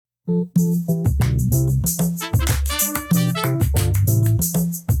From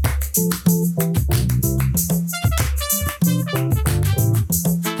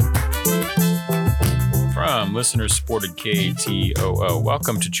listeners supported KTOO,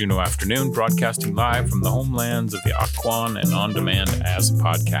 welcome to Juneau Afternoon, broadcasting live from the homelands of the Aquan and on demand as a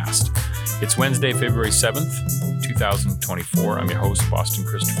podcast. It's Wednesday, February 7th, 2024. I'm your host, Boston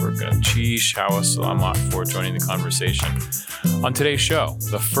Christopher. Chish, Hawa, Salamat for joining the conversation. On today's show,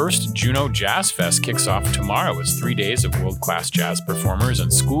 the first Juneau Jazz Fest kicks off tomorrow as 3 days of world-class jazz performers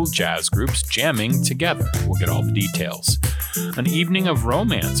and school jazz groups jamming together. We'll get all the details. An evening of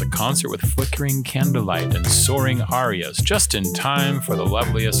romance, a concert with flickering candlelight and soaring arias, just in time for the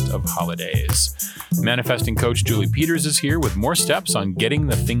loveliest of holidays. Manifesting coach Julie Peters is here with more steps on getting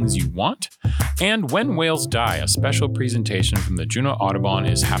the things you want. And When Whales Die, a special presentation from the Juneau Audubon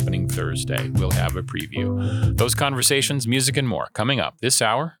is happening Thursday. We'll have a preview. Those conversations, music, and more coming up this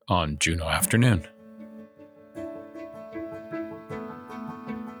hour on Juneau Afternoon.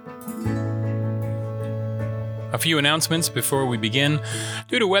 A few announcements before we begin.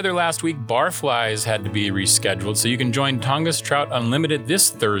 Due to weather last week, barflies had to be rescheduled, so you can join Tongass Trout Unlimited this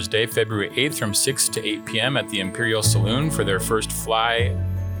Thursday, February 8th from 6 to 8 p.m. at the Imperial Saloon for their first fly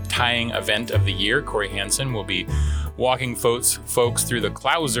tying event of the year. Corey Hansen will be walking folks through the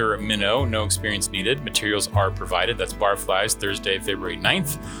Clouser Minnow. No experience needed. Materials are provided. That's barflies, Thursday, February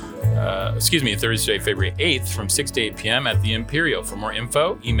 9th. Thursday, February 8th from 6 to 8 p.m. at the Imperial. For more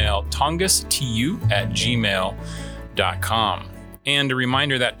info, email tongasstu@gmail.com. And a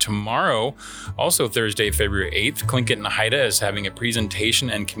reminder that tomorrow, also Thursday, February 8th, Tlingit and Haida is having a presentation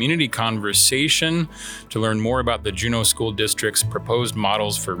and community conversation to learn more about the Juneau School District's proposed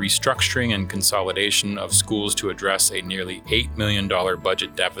models for restructuring and consolidation of schools to address a nearly $8 million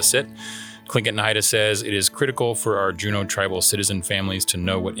budget deficit. Tlingit and Haida says it is critical for our Juneau tribal citizen families to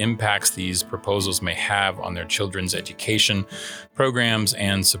know what impacts these proposals may have on their children's education, programs,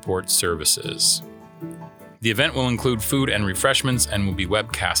 and support services. The event will include food and refreshments and will be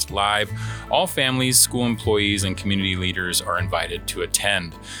webcast live. All families, school employees, and community leaders are invited to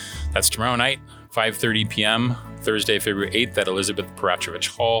attend. That's tomorrow night, 5:30 p.m., Thursday, February 8th at Elizabeth Parachovich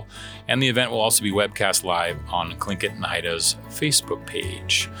Hall, and the event will also be webcast live on Tlingit and Haida's Facebook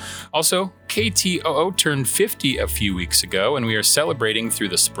page. Also, KTOO turned 50 a few weeks ago, and we are celebrating through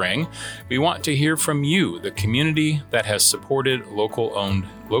the spring. We want to hear from you, the community that has supported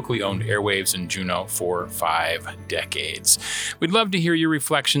locally owned airwaves in Juneau for 5 decades. We'd love to hear your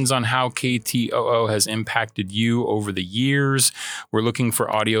reflections on how KTOO has impacted you over the years. We're looking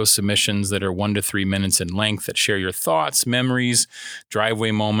for audio submissions that are 1 to 3 minutes in length that share your thoughts, memories,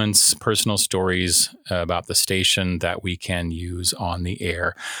 driveway moments, personal stories about the station that we can use on the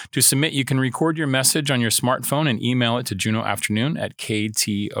air. To submit, you can record your message on your smartphone and email it to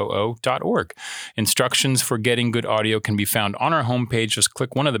juneauafternoon@ktoo.org. Instructions for getting good audio can be found on our homepage. Just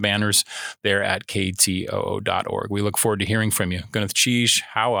click one of the banners there at ktoo.org. We look forward to hearing from you. Gunath Chish,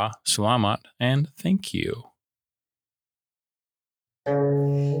 Hawa, Salamat, and thank you.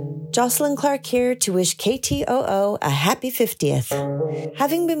 Jocelyn Clark here to wish KTOO a happy 50th.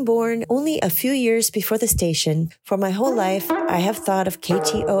 Having been born only a few years before the station, for my whole life, I have thought of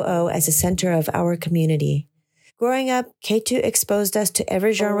KTOO as a center of our community. Growing up, K2 exposed us to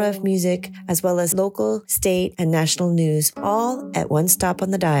every genre of music, as well as local, state, and national news, all at one stop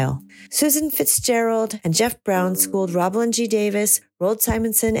on the dial. Susan Fitzgerald and Jeff Brown schooled Robin G. Davis, Roald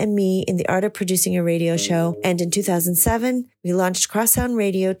Simonson, and me in the art of producing a radio show, and in 2007, we launched Crossound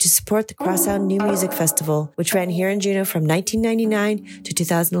Radio to support the Crossound New Music Festival, which ran here in Juneau from 1999 to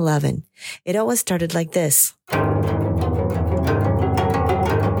 2011. It always started like this.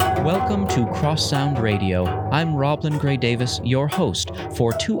 Welcome to Cross Sound Radio. I'm Roblin Gray Davis, your host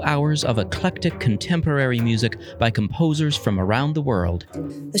for 2 hours of eclectic contemporary music by composers from around the world.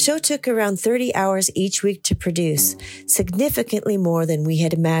 The show took around 30 hours each week to produce, significantly more than we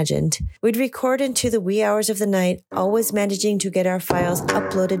had imagined. We'd record into the wee hours of the night, always managing to get our files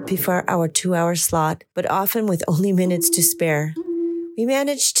uploaded before our 2-hour slot, but often with only minutes to spare. We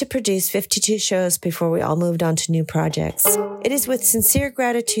managed to produce 52 shows before we all moved on to new projects. It is with sincere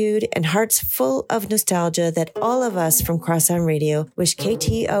gratitude and hearts full of nostalgia that all of us from Crossound Radio wish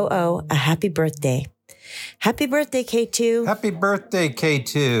KTOO a happy birthday. Happy birthday, K2. Happy birthday,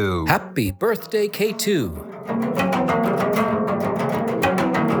 K2. Happy birthday, K2.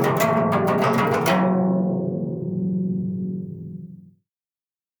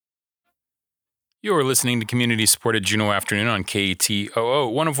 You're listening to community-supported Juneau Afternoon on KTOO,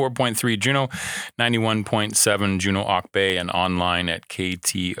 104.3 Juneau, 91.7 Juneau Auk Bay, and online at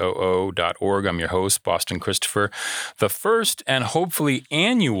ktoo.org. I'm your host, Boston Christopher. The first and hopefully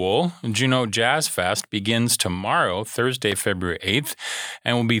annual Juneau Jazz Fest begins tomorrow, Thursday, February 8th,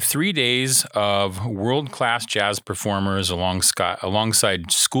 and will be 3 days of world-class jazz performers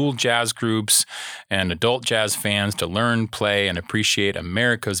alongside school jazz groups and adult jazz fans to learn, play, and appreciate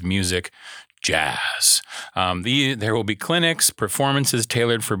America's music, jazz. There will be clinics, performances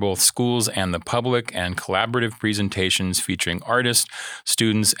tailored for both schools and the public, and collaborative presentations featuring artists,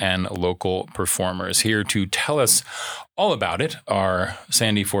 students, and local performers. Here to tell us all about it are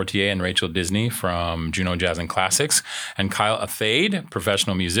Sandy Fortier and Rachel Disney from Juneau Jazz and Classics, and Kyle Athade,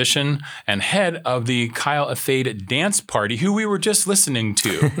 professional musician and head of the Kyle Athade Dance Party, who we were just listening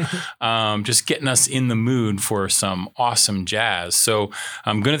to, just getting us in the mood for some awesome jazz. So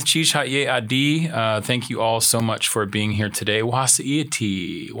Gunath Chish Hatye Adi, thank you all so much for being here today. Wasa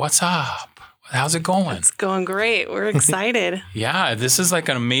what's up? How's it going? It's going great. We're excited. Yeah, this is like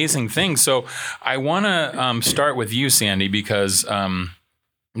an amazing thing. So I want to start with you, Sandy, because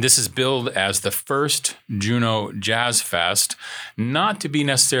this is billed as the first Juneau Jazz Fest, not to be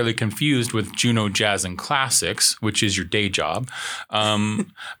necessarily confused with Juneau Jazz and Classics, which is your day job.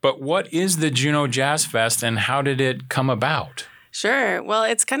 But what is the Juneau Jazz Fest and how did it come about? Sure. Well,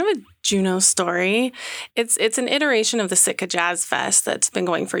 it's kind of a Juneau story. It's an iteration of the Sitka Jazz Fest that's been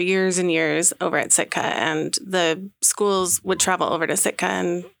going for years and years over at Sitka, and the schools would travel over to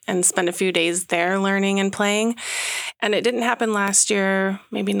Sitka and spend a few days there learning and playing. And it didn't happen last year,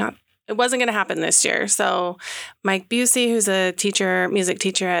 maybe not. It wasn't going to happen this year. So Mike Busey, who's a music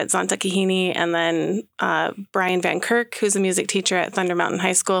teacher at Zonta Kahini, and then Brian Van Kirk, who's a music teacher at Thunder Mountain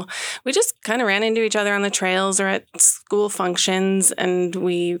High School, we just kind of ran into each other on the trails or at school functions, and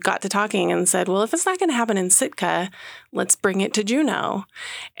we got to talking and said, well, if it's not going to happen in Sitka, let's bring it to Juneau.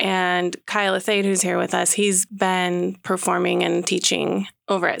 And Kyle Athade, who's here with us, he's been performing and teaching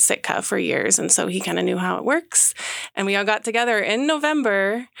over at Sitka for years, and so he kind of knew how it works. And we all got together in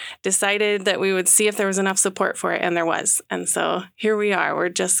November, decided that we would see if there was enough support for it, and there was. And so here we are. We're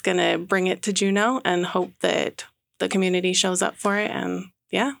just going to bring it to Juneau and hope that the community shows up for it, and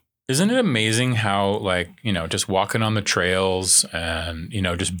yeah. Isn't it amazing how, just walking on the trails and,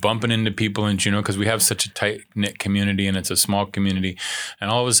 just bumping into people in Juneau, because we have such a tight-knit community and it's a small community, and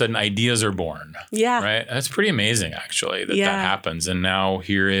all of a sudden ideas are born. Yeah. Right? That's pretty amazing, actually, that happens. And now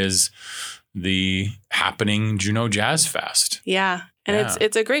here is the happening Juneau Jazz Fest. Yeah. And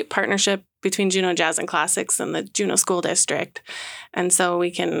it's a great partnership between Juneau Jazz and Classics and the Juneau School District. And so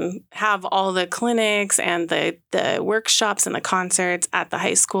we can have all the clinics and the workshops and the concerts at the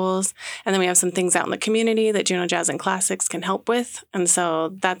high schools. And then we have some things out in the community that Juneau Jazz and Classics can help with. And so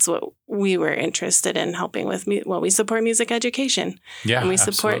that's what we were interested in helping with. We support music education. Yeah, and we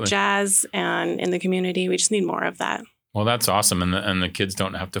support jazz, and in the community, we just need more of that. Well, that's awesome. And the kids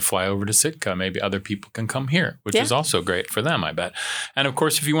don't have to fly over to Sitka. Maybe other people can come here, which is also great for them, I bet. And of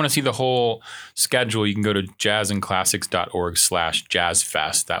course, if you want to see the whole schedule, you can go to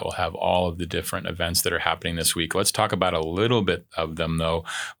jazzandclassics.org/jazzfest. That will have all of the different events that are happening this week. Let's talk about a little bit of them, though.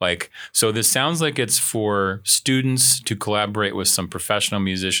 So this sounds like it's for students to collaborate with some professional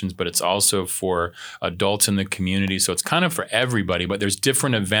musicians, but it's also for adults in the community. So it's kind of for everybody, but there's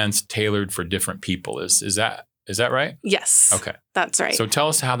different events tailored for different people. Is that right? Yes. Okay. That's right. So tell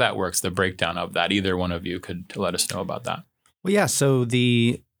us how that works, the breakdown of that. Either one of you could let us know about that. Well, yeah. So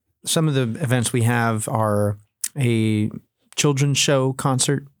some of the events we have are a children's show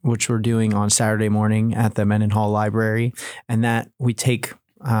concert, which we're doing on Saturday morning at the Mendenhall Library. And that we take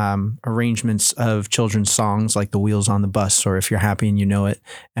arrangements of children's songs like The Wheels on the Bus or If You're Happy and You Know It.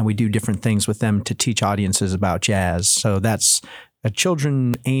 And we do different things with them to teach audiences about jazz. So that's a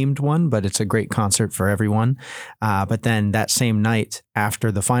children-aimed one, but it's a great concert for everyone. But then that same night,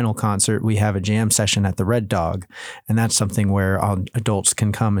 after the final concert, we have a jam session at the Red Dog. And that's something where adults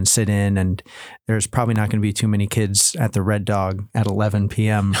can come and sit in. And there's probably not going to be too many kids at the Red Dog at 11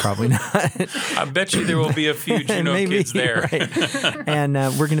 p.m. Probably not. I bet you there will be a few Juneau kids there. Right. And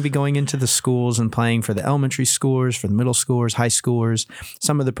we're going to be going into the schools and playing for the elementary schoolers, for the middle schoolers, high schoolers.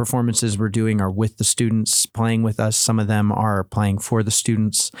 Some of the performances we're doing are with the students playing with us. Some of them are playing for the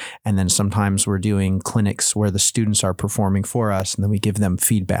students. And then sometimes we're doing clinics where the students are performing for us, and then we give them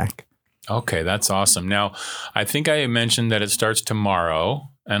feedback. Okay, that's awesome. Now, I think I mentioned that it starts tomorrow,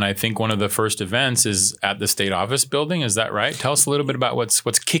 and I think one of the first events is at the State Office building. Is that right? Tell us a little bit about what's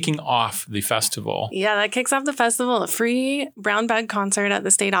kicking off the festival. Yeah, that kicks off the festival, a free brown bag concert at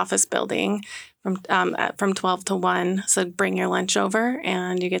the State Office building from 12 to 1. So bring your lunch over,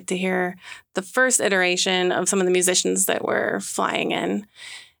 and you get to hear the first iteration of some of the musicians that were flying in.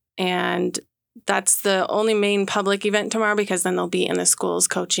 And that's the only main public event tomorrow, because then they'll be in the schools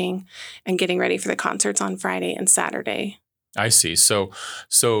coaching and getting ready for the concerts on Friday and Saturday. I see. So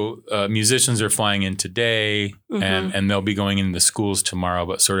musicians are flying in today, and they'll be going into the schools tomorrow,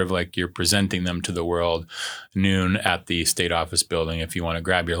 but sort of like you're presenting them to the world noon at the state office building if you want to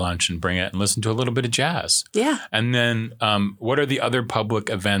grab your lunch and bring it and listen to a little bit of jazz. Yeah. And then what are the other public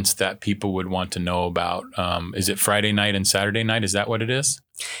events that people would want to know about? Is it Friday night and Saturday night? Is that what it is?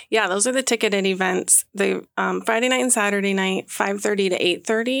 Yeah, those are the ticketed events. The Friday night and Saturday night, 5:30 to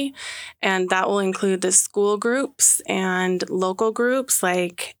 8:30, and that will include the school groups and local groups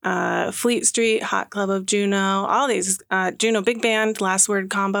like Fleet Street, Hot Club of Juneau, all these, Juneau Big Band, Last Word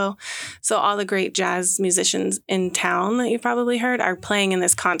Combo. So all the great jazz musicians in town that you've probably heard are playing in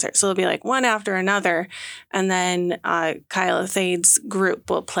this concert. So it'll be like one after another, and then Kyle Thade's group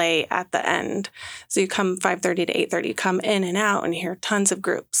will play at the end. So you come 5:30 to 8:30, come in and out and hear tons of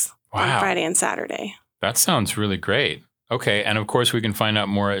groups on Friday and Saturday. That sounds really great. Okay. And of course, we can find out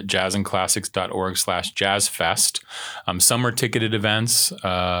more at jazzandclassics.org/jazzfest. Some are ticketed events.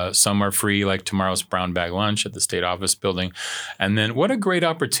 Some are free, like tomorrow's Brown Bag Lunch at the state office building. And then what a great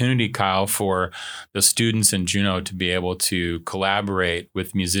opportunity, Kyle, for the students in Juneau to be able to collaborate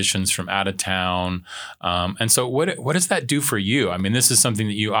with musicians from out of town. And so what does that do for you? I mean, this is something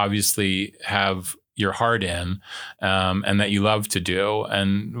that you obviously have your heart in, and that you love to do.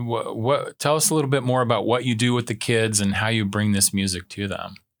 And what tell us a little bit more about what you do with the kids and how you bring this music to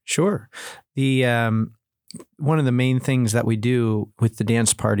them. Sure. The one of the main things that we do with the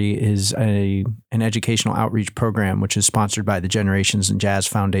dance party is an educational outreach program, which is sponsored by the Generations in Jazz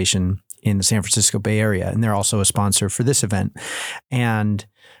Foundation in the San Francisco Bay Area. And they're also a sponsor for this event. And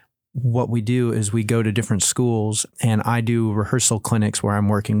what we do is we go to different schools, and I do rehearsal clinics where I'm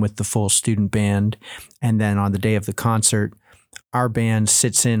working with the full student band. And then on the day of the concert, our band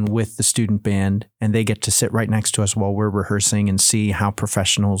sits in with the student band, and they get to sit right next to us while we're rehearsing and see how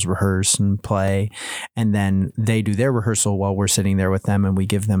professionals rehearse and play. And then they do their rehearsal while we're sitting there with them, and we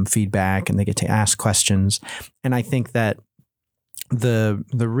give them feedback, and they get to ask questions. And I think that the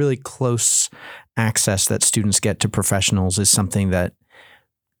really close access that students get to professionals is something that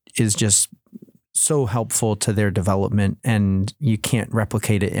is just so helpful to their development, and you can't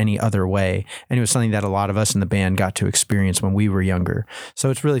replicate it any other way. And it was something that a lot of us in the band got to experience when we were younger. So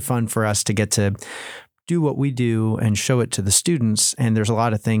it's really fun for us to get to do what we do and show it to the students. And there's a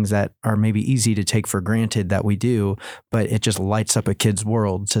lot of things that are maybe easy to take for granted that we do, but it just lights up a kid's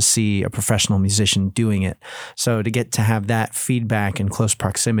world to see a professional musician doing it. So to get to have that feedback in close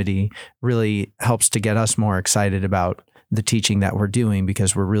proximity really helps to get us more excited about the teaching that we're doing,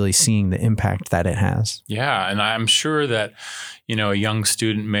 because we're really seeing the impact that it has. Yeah. And I'm sure that, a young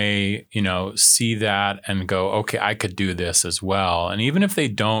student may, see that and go, okay, I could do this as well. And even if they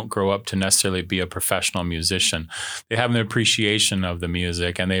don't grow up to necessarily be a professional musician, they have an appreciation of the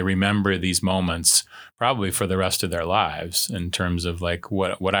music, and they remember these moments probably for the rest of their lives, in terms of like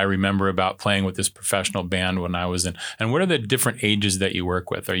what I remember about playing with this professional band when I was in. And what are the different ages that you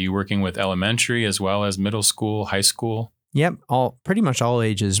work with? Are you working with elementary as well as middle school, high school? Yep, pretty much all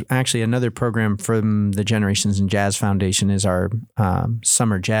ages. Actually, another program from the Generations in Jazz Foundation is our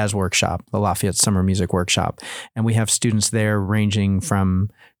summer jazz workshop, the Lafayette Summer Music Workshop. And we have students there ranging from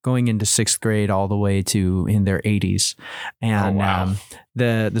going into 6th grade all the way to in their 80s. And wow.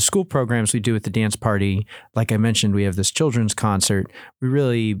 The school programs we do at the dance party, like I mentioned, we have this children's concert. We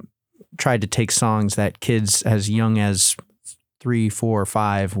really tried to take songs that kids as young as 3, 4,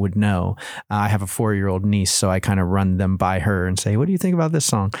 5 would know. I have a 4-year-old niece, so I kind of run them by her and say, what do you think about this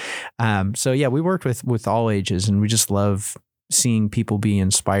song? So yeah, we worked with all ages, and we just love seeing people be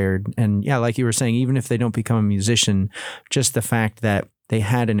inspired. And yeah, like you were saying, even if they don't become a musician, just the fact that they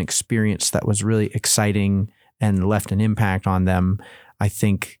had an experience that was really exciting and left an impact on them, I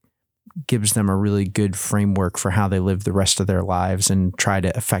think gives them a really good framework for how they live the rest of their lives and try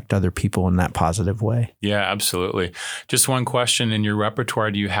to affect other people in that positive way. Yeah, absolutely. Just one question. In your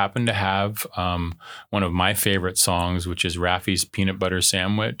repertoire, do you happen to have one of my favorite songs, which is Raffy's Peanut Butter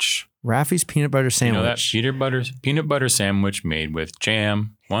Sandwich? Raffy's Peanut Butter Sandwich. You know that peanut butter sandwich made with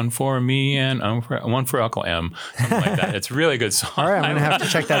jam, one for me and one for Uncle M, something like that. It's a really good song. All right, I'm going to have to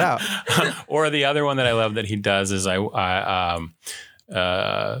check that out. Or the other one that I love that he does is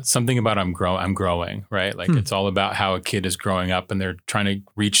something about I'm growing, right? Like it's all about how a kid is growing up, and they're trying to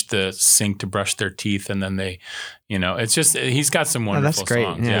reach the sink to brush their teeth, and then they, It's just, he's got some wonderful that's great.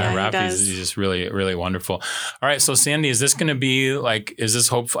 songs. Yeah. Yeah, he Rafi's does. just really, really wonderful. All right. So Sandy, is this going to be like, is this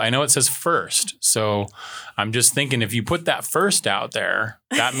hopeful? I know it says first. So I'm just thinking if you put that first out there,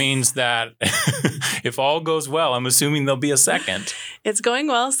 that means that if all goes well, I'm assuming there'll be a second. It's going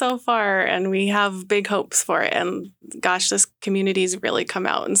well so far, and we have big hopes for it. And gosh, this community's really come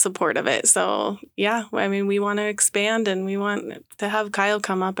out in support of it. So yeah, I mean, we want to expand, and we want to have Kyle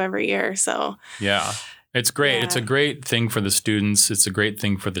come up every year. So Yeah. It's great. Yeah. It's a great thing for the students. It's a great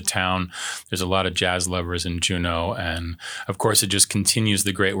thing for the town. There's a lot of jazz lovers in Juneau. And of course, it just continues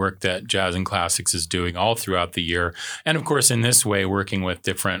the great work that Jazz and Classics is doing all throughout the year. And of course, in this way, working with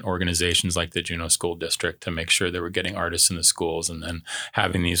different organizations like the Juneau School District to make sure that we're getting artists in the schools and then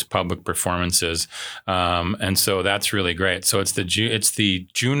having these public performances. And so that's really great. So it's the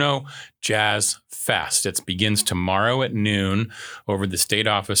Juneau Jazz Fest. It begins tomorrow at noon over the State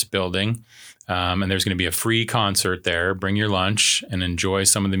Office building. And there's going to be a free concert there. Bring your lunch and enjoy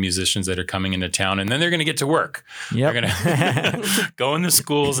some of the musicians that are coming into town. And then they're going to get to work. Yep. They're going to go in the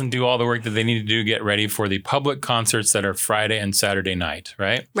schools and do all the work that they need to do, get ready for the public concerts that are Friday and Saturday night,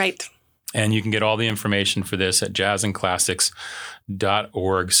 right? right. And you can get all the information for this at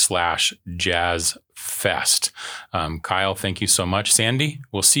jazzandclassics.org/jazzfest. Kyle, thank you so much. Sandy,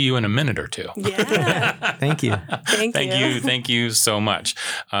 we'll see you in a minute or two. Yeah. Thank you. Thank you. So much.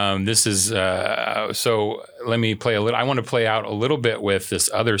 This is so. Let me play a little. I want to play out a little bit with this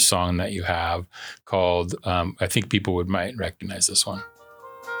other song that you have called. I think people might recognize this one.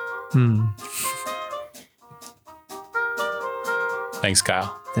 Thanks,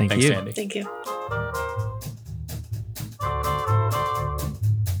 Kyle. Thanks, Thanks, you. Sandy. Thank you.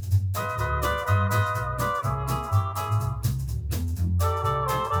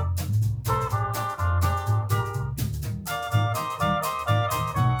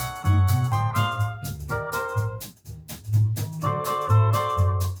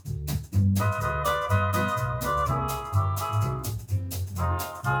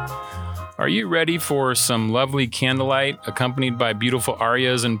 Are you ready for some lovely candlelight accompanied by beautiful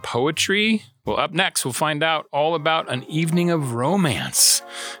arias and poetry? Well, up next, we'll find out all about an evening of romance.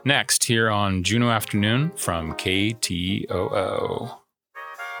 Next, here on Juneau Afternoon from KTOO.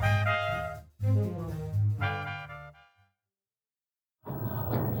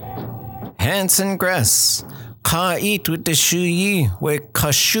 Hanson Gress, Ka eat with the shuyi, we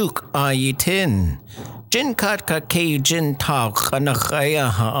kashuk ayitin. Jin kat ka ke jin tak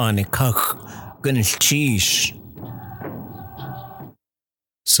anakaya haanikak, gunchish.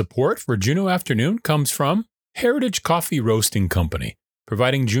 Support for Juneau Afternoon comes from Heritage Coffee Roasting Company,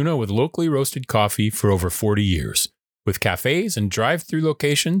 providing Juneau with locally roasted coffee for over 40 years, with cafes and drive-through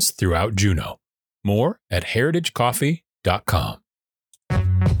locations throughout Juneau. More at heritagecoffee.com.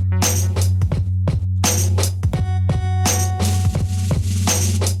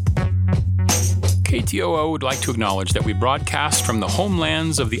 KTOO would like to acknowledge that we broadcast from the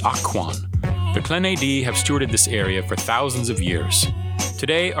homelands of the Akwon. The Clenadi have stewarded this area for thousands of years.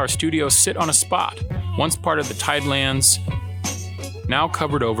 Today, our studios sit on a spot, once part of the Tidelands, now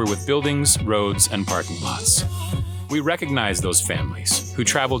covered over with buildings, roads, and parking lots. We recognize those families who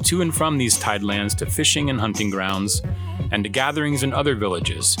traveled to and from these Tidelands to fishing and hunting grounds and to gatherings in other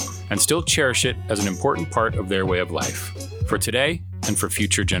villages, and still cherish it as an important part of their way of life, for today and for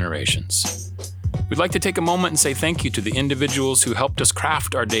future generations. We'd like to take a moment and say thank you to the individuals who helped us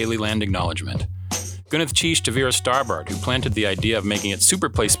craft our daily land acknowledgement. Gunneth Cheesh to Vera Starbard, who planted the idea of making it super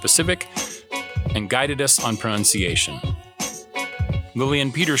place specific and guided us on pronunciation.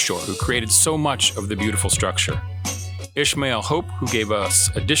 Lillian Petershore, who created so much of the beautiful structure. Ishmael Hope, who gave us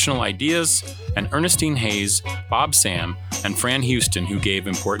additional ideas, and Ernestine Hayes, Bob Sam, and Fran Houston, who gave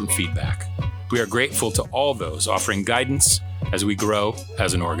important feedback. We are grateful to all those offering guidance as we grow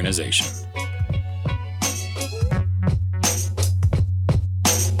as an organization.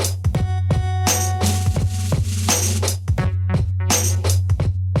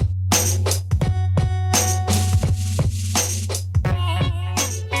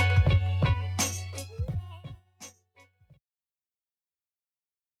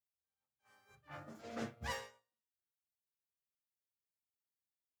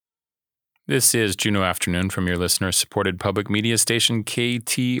 This is Juneau Afternoon from your listener-supported public media station,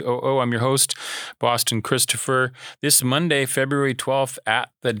 KTOO. I'm your host, Boston Christopher. This Monday, February 12th at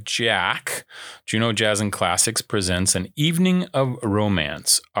the Jack, Juneau Jazz and Classics presents an evening of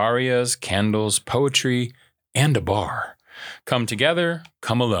romance, arias, candles, poetry, and a bar. Come together,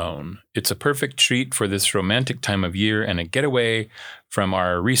 come alone. It's a perfect treat for this romantic time of year and a getaway from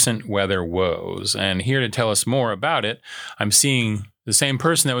our recent weather woes. And here to tell us more about it, I'm seeing the same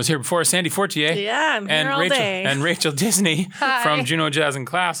person that was here before, Sandy Fortier. Yeah, I'm here all day. And Rachel Disney from Juneau Jazz and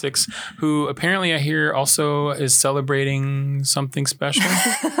Classics, who apparently I hear also is celebrating something special.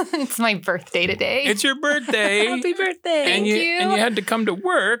 It's my birthday today. It's your birthday. Happy birthday. Thank you. And you had to come to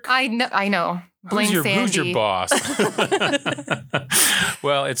work. I know. Blame Sandy. Who's your boss?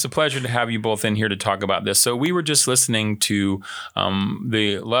 Well, it's a pleasure to have you both in here to talk about this. So we were just listening to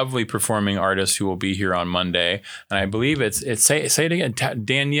the lovely performing artist who will be here on Monday, and I believe it's say it again,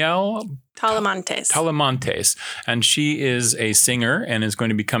 Danielle Talamontes, and she is a singer and is going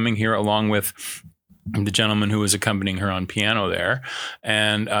to be coming here along with the gentleman who was accompanying her on piano there.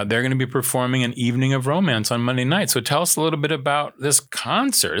 And they're going to be performing an evening of romance on Monday night. So tell us a little bit about this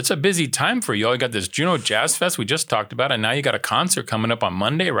concert. It's a busy time for you all. You got this Juneau Jazz Fest we just talked about, and now you got a concert coming up on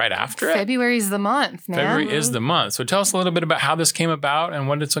Monday right after it. February's the month, man. February is the month. So tell us a little bit about how this came about and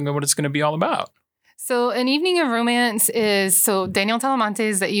what it's going to be all about. So an evening of romance is, Daniel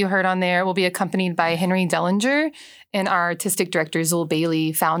Talamontes that you heard on there will be accompanied by Henry Dellinger, and our artistic director, Zul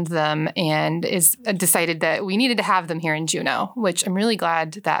Bailey, found them and is decided that we needed to have them here in Juneau, which I'm really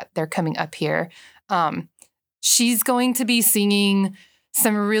glad that they're coming up here. She's going to be singing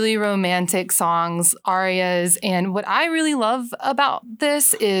some really romantic songs, arias, and what I really love about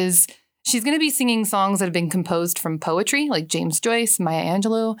this is she's going to be singing songs that have been composed from poetry, like James Joyce, Maya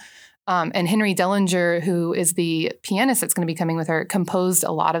Angelou. And Henry Dellinger, who is the pianist that's going to be coming with her, composed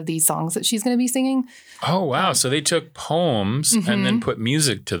a lot of these songs that she's going to be singing. Oh, wow. So they took poems and then put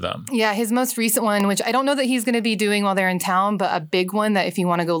music to them. Yeah, his most recent one, which I don't know that he's going to be doing while they're in town, but a big one that if you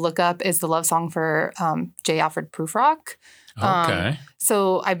want to go look up is the love song for J. Alfred Prufrock. Okay.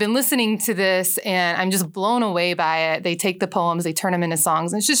 So I've been listening to this and I'm just blown away by it. They take the poems, they turn them into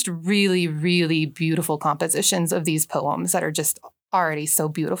songs, and it's just really, really beautiful compositions of these poems that are just already so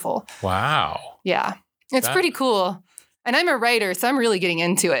beautiful. Wow. Yeah. It's pretty cool. And I'm a writer, so I'm really getting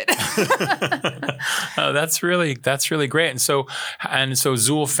into it. Oh, that's really great. And so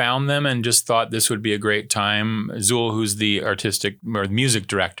Zul found them and just thought this would be a great time. Zul, who's the artistic or music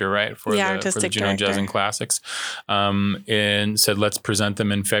director, right, for the Juneau Jazz and Classics, and said, let's present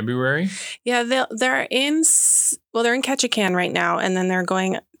them in February. Yeah, they're in Ketchikan right now, and then they're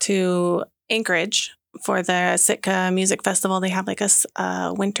going to Anchorage for the Sitka Music Festival. They have like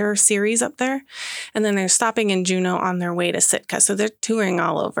a winter series up there. And then they're stopping in Juneau on their way to Sitka. So they're touring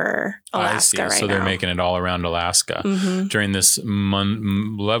all over Alaska right now. So they're making it all around Alaska during this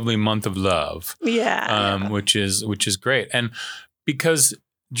lovely month of love. Yeah. Which is great. And because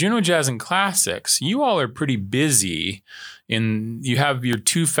Juneau Jazz and Classics, you all are pretty busy. You have your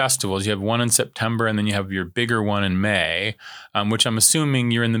two festivals. You have one in September, and then you have your bigger one in May, which I'm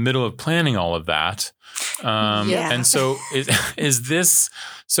assuming you're in the middle of planning all of that. And so is this,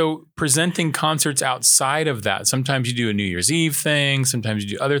 so presenting concerts outside of that, sometimes you do a New Year's Eve thing, sometimes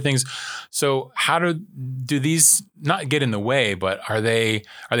you do other things. So how do these not get in the way, but are they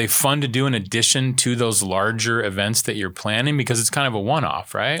fun to do in addition to those larger events that you're planning? Because it's kind of a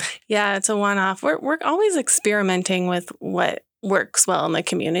one-off, right? Yeah, it's a one-off. We're always experimenting with what works well in the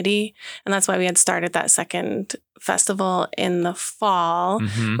community. And that's why we had started that second festival in the fall,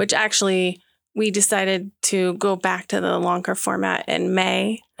 which actually we decided to go back to the longer format in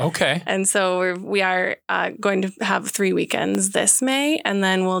May. Okay. And so we are going to have 3 weekends this May, and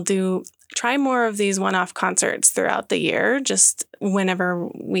then we'll try more of these one-off concerts throughout the year, just whenever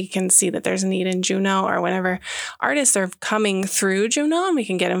we can see that there's a need in Juneau, or whenever artists are coming through Juneau and we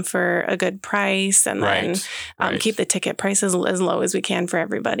can get them for a good price, and then keep the ticket prices as low as we can for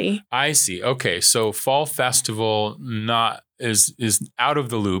everybody. I see. Okay. So fall festival is out of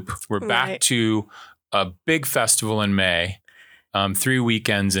the loop. We're back to a big festival in May. 3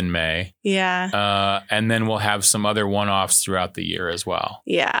 weekends in May. Yeah. And then we'll have some other one-offs throughout the year as well.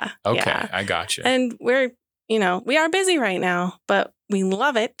 Yeah. Okay. Yeah. I got you. And we are busy right now, but we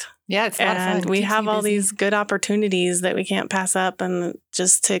love it. Yeah, it's a lot of fun. And we have all these good opportunities that we can't pass up, and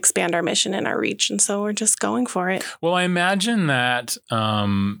just to expand our mission and our reach. And so we're just going for it. Well, I imagine that,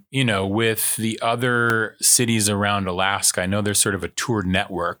 with the other cities around Alaska, I know there's sort of a tour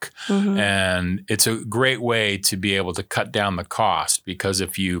network, and it's a great way to be able to cut down the cost, because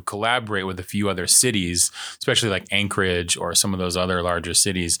if you collaborate with a few other cities, especially like Anchorage or some of those other larger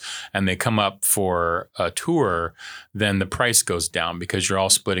cities, and they come up for a tour, then the price goes down because you're all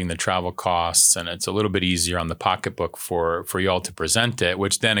splitting the travel costs, and it's a little bit easier on the pocketbook for you all to present it,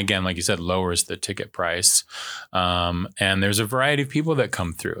 which then again, like you said, lowers the ticket price. And there's a variety of people that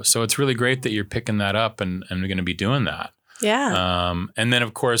come through. So it's really great that you're picking that up and we're going to be doing that. Yeah. And then,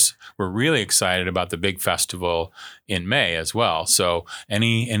 of course, we're really excited about the big festival in May as well. So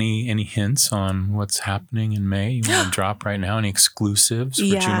any hints on what's happening in May you want to drop right now? Any exclusives for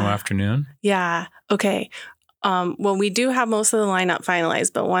Juneau Afternoon? Yeah. Okay. Well, we do have most of the lineup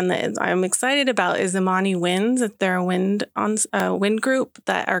finalized, but one that I'm excited about is Imani Winds. They're a wind group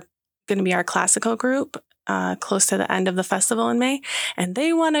that are going to be our classical group close to the end of the festival in May. And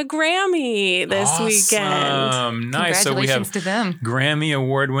they won a Grammy this weekend. Nice. So we have to them. Grammy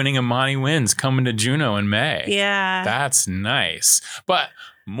award-winning Imani Winds coming to Juneau in May. Yeah. That's nice. But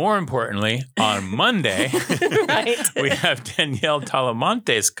more importantly, on Monday, we have Danielle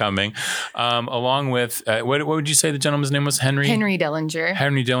Talamantes coming, along with, what would you say the gentleman's name was? Henry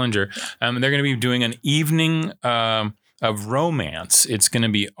Dellinger. They're going to be doing an evening of romance. It's going to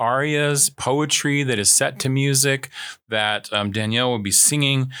be arias, poetry that is set to music that Danielle will be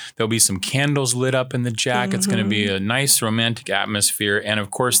singing. There'll be some candles lit up in the jack. It's going to be a nice romantic atmosphere. And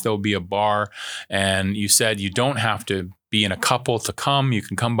of course, there'll be a bar. And you said you don't have to be in a couple to come. You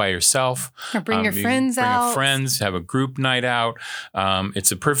can come by yourself. Or bring your friends out. Bring your friends, have a group night out.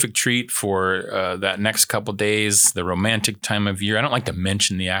 It's a perfect treat for that next couple days, the romantic time of year. I don't like to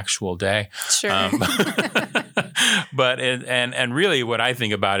mention the actual day. Sure. But and really what I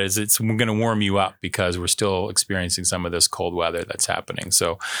think about is it's going to warm you up because we're still experiencing some of this cold weather that's happening.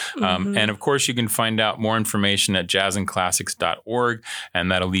 So, and of course you can find out more information at jazzandclassics.org,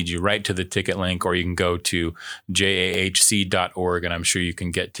 and that'll lead you right to the ticket link, or you can go to jahc.org, and I'm sure you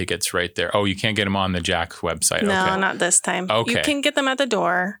can get tickets right there. Oh, you can't get them on the Jack's website. No, okay. not this time. Okay. You can get them at the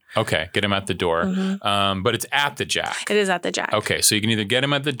door. Okay, get them at the door. But it's at the Jack. It is at the Jack. Okay, so you can either get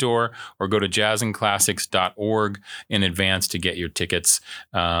them at the door or go to jazzandclassics.org in advance to get your tickets.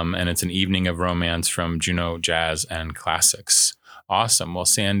 And it's an evening of romance from Juneau Jazz and Classics. Awesome. Well,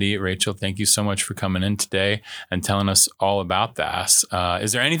 Sandy, Rachel, thank you so much for coming in today and telling us all about that.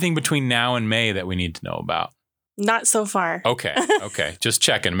 Is there anything between now and May that we need to know about? Not so far. Okay. Just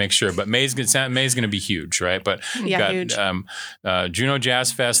checking to make sure. But May's going to be huge, right? But huge. Juneau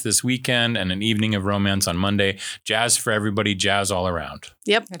Jazz Fest this weekend and an evening of romance on Monday. Jazz for everybody, jazz all around.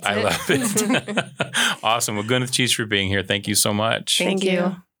 Yep. I love it. Awesome. Well, Gwyneth Cheese for being here. Thank you so much. Thank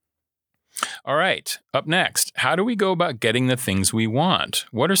you. All right. Up next, how do we go about getting the things we want?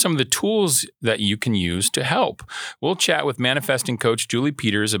 What are some of the tools that you can use to help? We'll chat with manifesting coach Julie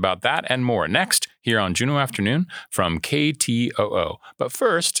Peters about that and more next here on Juneau Afternoon from KTOO. But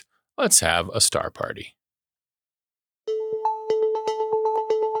first, let's have a star party.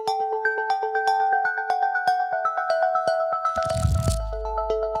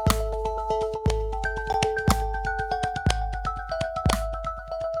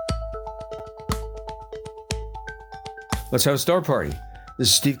 Let's have a star party. This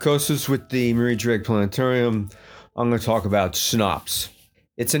is Steve Kosas with the Marie Drake Planetarium. I'm going to talk about SNOPS.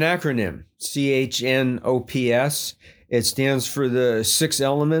 It's an acronym, CHNOPS. It stands for the 6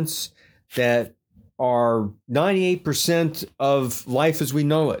 elements that are 98% of life as we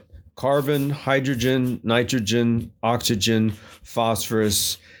know it. Carbon, hydrogen, nitrogen, oxygen,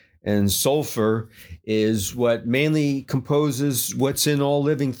 phosphorus, and sulfur is what mainly composes what's in all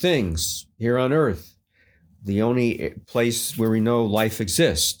living things here on Earth. The only place where we know life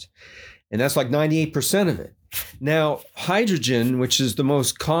exists. And that's like 98% of it. Now, hydrogen, which is the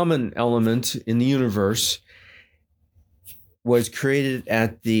most common element in the universe, was created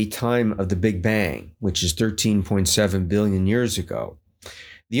at the time of the Big Bang, which is 13.7 billion years ago.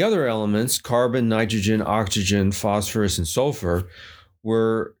 The other elements, carbon, nitrogen, oxygen, phosphorus, and sulfur,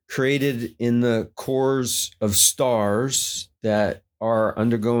 were created in the cores of stars that are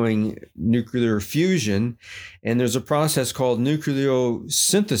undergoing nuclear fusion, and there's a process called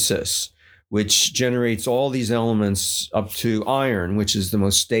nucleosynthesis, which generates all these elements up to iron, which is the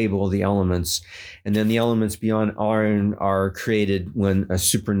most stable of the elements. And then the elements beyond iron are created when a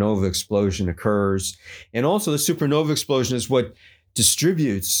supernova explosion occurs. And also the supernova explosion is what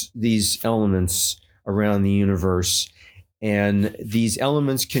distributes these elements around the universe. And these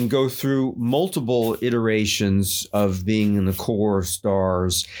elements can go through multiple iterations of being in the core of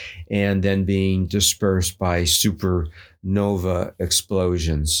stars and then being dispersed by supernova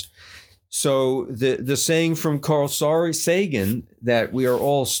explosions. So the saying from Carl Sagan that we are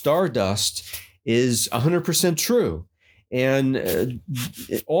all stardust is 100% true. And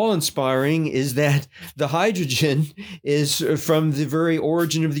awe-inspiring is that the hydrogen is from the very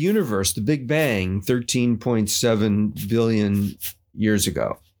origin of the universe, the Big Bang, 13.7 billion years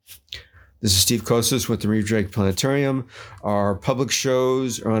ago. This is Steve Kosas with the Marie Drake Planetarium. Our public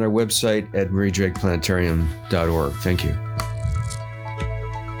shows are on our website at mariedrakeplanetarium.org. Thank you.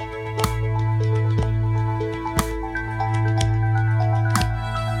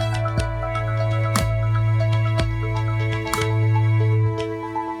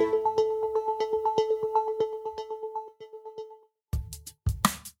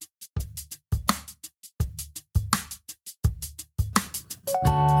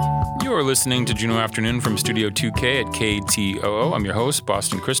 You're listening to Juneau Afternoon from Studio 2K at KTOO. I'm your host,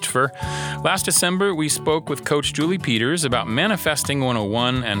 Boston Christopher. Last December, we spoke with Coach Julie Peters about Manifesting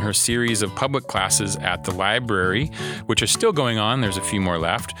 101 and her series of public classes at the library, which are still going on. There's a few more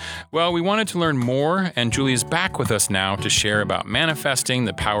left. Well, we wanted to learn more, and Julie is back with us now to share about manifesting,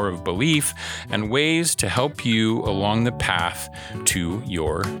 the power of belief, and ways to help you along the path to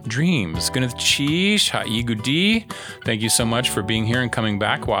your dreams. Gunath Chish, Ha'i Gudi. Thank you so much for being here and coming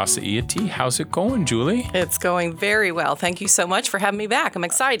back. Wasa Iati. How's it going, Julie? It's going very well. Thank you so much for having me back. I'm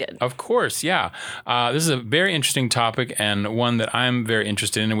excited. Of course, yeah. This is a very interesting topic and one that I'm very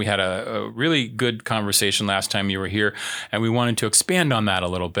interested in. And we had a really good conversation last time you were here, and we wanted to expand on that a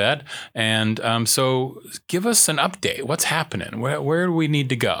little bit. And so give us an update. What's happening? Where do we need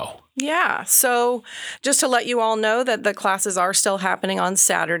to go? Yeah. So just to let you all know that the classes are still happening on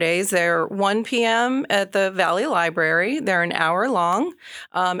Saturdays. They're 1 p.m. at the Valley Library. They're an hour long.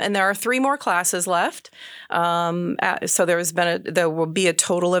 And there are 3 more classes left. So there will be a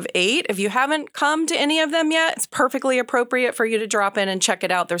total of 8. If you haven't come to any of them yet, it's perfectly appropriate for you to drop in and check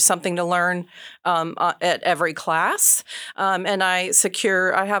it out. There's something to learn at every class. And I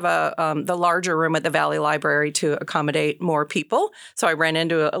have the larger room at the Valley Library to accommodate more people. So I ran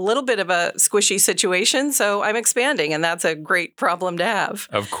into a little bit of a squishy situation. So I'm expanding, and that's a great problem to have.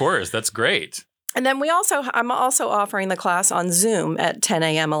 Of course. That's great. And then I'm also offering the class on Zoom at 10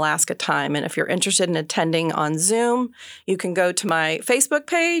 a.m. Alaska time. And if you're interested in attending on Zoom, you can go to my Facebook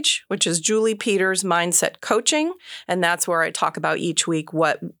page, which is Julie Peters Mindset Coaching. And that's where I talk about each week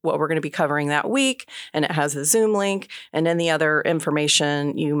what we're going to be covering that week. And it has the Zoom link and any other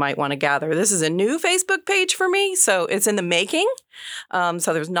information you might want to gather. This is a new Facebook page for me, so it's in the making.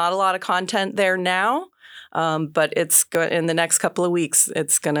 So there's not a lot of content there now. But it's in the next couple of weeks,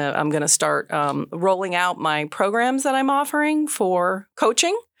 I'm going to start rolling out my programs that I'm offering for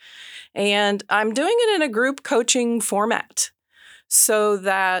coaching. And I'm doing it in a group coaching format. So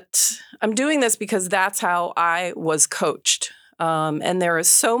that I'm doing this because that's how I was coached. And there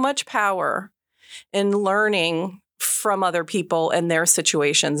is so much power in learning from other people and their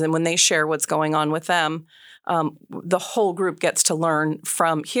situations. And when they share what's going on with them, the whole group gets to learn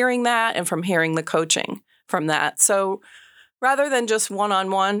from hearing that and from hearing the coaching from that. So rather than just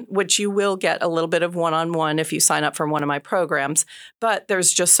one-on-one, which you will get a little bit of one-on-one if you sign up for one of my programs, but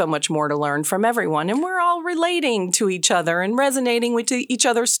there's just so much more to learn from everyone. And we're all relating to each other and resonating with each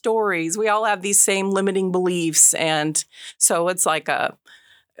other's stories. We all have these same limiting beliefs. And so it's like a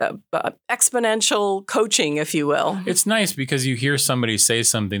exponential coaching, if you will. It's nice because you hear somebody say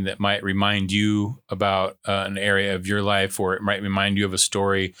something that might remind you about an area of your life, or it might remind you of a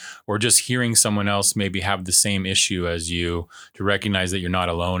story, or just hearing someone else maybe have the same issue as you, to recognize that you're not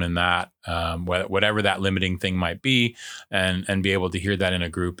alone in that, whatever that limiting thing might be, and be able to hear that in a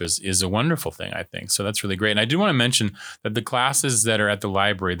group is a wonderful thing, I think. So that's really great. And I do want to mention that the classes that are at the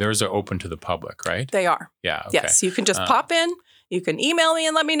library, those are open to the public, right? They are. Yeah. Okay. Yes. You can just pop in. You can email me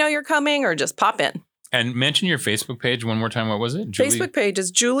and let me know you're coming, or just pop in. And mention your Facebook page one more time. What was it? Facebook page is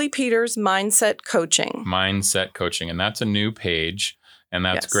Julie Peters Mindset Coaching. Mindset Coaching. And that's a new page. And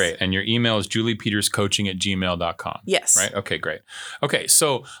that's great. And your email is juliepeterscoaching@gmail.com. Yes. Right? Okay, great. Okay,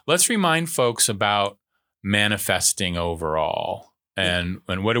 so let's remind folks about manifesting overall. And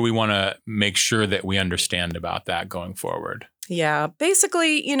what do we want to make sure that we understand about that going forward? Yeah.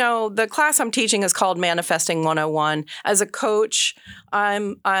 Basically, the class I'm teaching is called Manifesting 101. As a coach,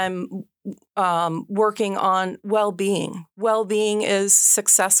 I'm working on well-being. Well-being is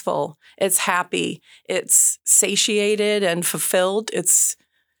successful. It's happy. It's satiated and fulfilled. It's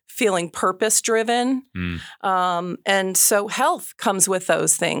feeling purpose-driven. And so health comes with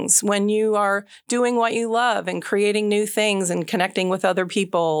those things. When you are doing what you love and creating new things and connecting with other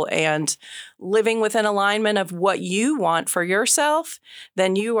people and living within alignment of what you want for yourself,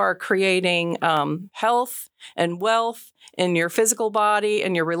 then you are creating health and wealth in your physical body,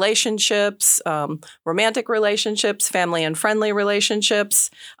 in your relationships, romantic relationships, family and friendly relationships.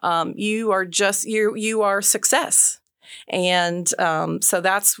 You are success. And so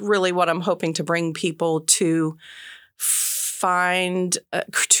that's really what I'm hoping to bring people to find,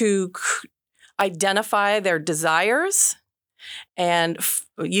 to identify their desires and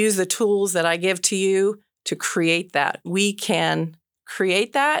use the tools that I give to you to create that. We can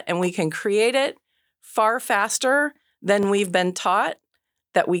create that, and we can create it far faster than we've been taught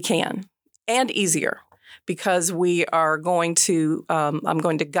that we can, and easier, because we are going to, I'm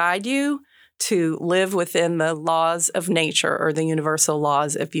going to guide you to live within the laws of nature, or the universal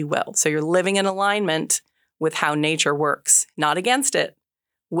laws, if you will. So you're living in alignment with how nature works, not against it,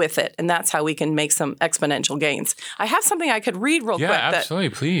 with it. And that's how we can make some exponential gains. I have something I could read real quick. Yeah, absolutely.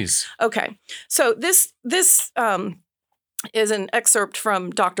 Please. Okay. So this is an excerpt from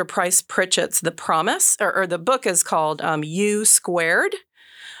Dr. Price Pritchett's The Promise, or the book is called U Squared.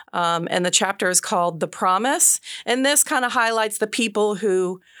 And the chapter is called The Promise. And this kind of highlights the people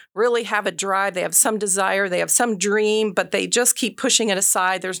who really have a drive. They have some desire, they have some dream, but they just keep pushing it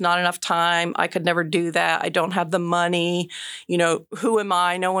aside. There's not enough time. I could never do that. I don't have the money. Who am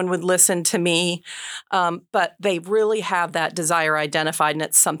I? No one would listen to me. But they really have that desire identified, and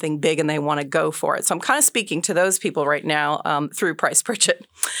it's something big, and they want to go for it. So I'm kind of speaking to those people right now through Price Pritchett.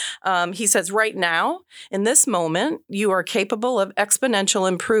 He says, right now, in this moment, you are capable of exponential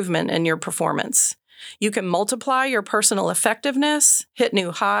improvement in your performance. You can multiply your personal effectiveness, hit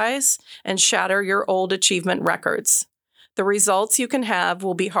new highs, and shatter your old achievement records. The results you can have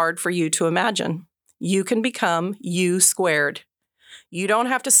will be hard for you to imagine. You can become U squared. You don't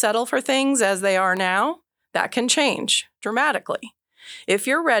have to settle for things as they are now. That can change dramatically. If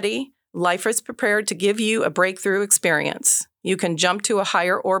you're ready, life is prepared to give you a breakthrough experience. You can jump to a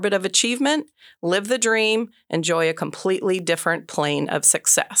higher orbit of achievement, live the dream, enjoy a completely different plane of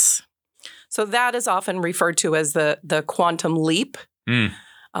success. So that is often referred to as the quantum leap,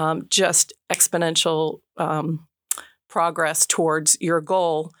 just exponential progress towards your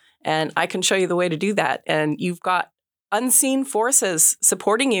goal. And I can show you the way to do that. And you've got unseen forces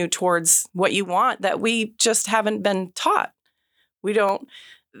supporting you towards what you want that we just haven't been taught.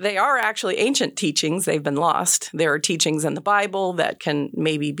 They are actually ancient teachings. They've been lost. There are teachings in the Bible that can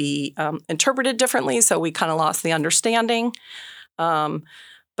maybe be interpreted differently. So we kind of lost the understanding.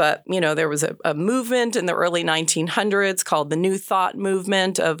 But, there was a movement in the early 1900s called the New Thought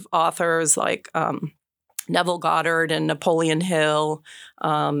movement of authors like Neville Goddard and Napoleon Hill,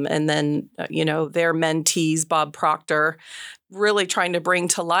 and then, their mentees, Bob Proctor, really trying to bring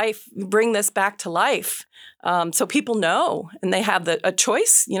this back to life. So people know, and they have a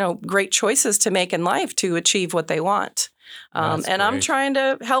choice, great choices to make in life to achieve what they want. And great. I'm trying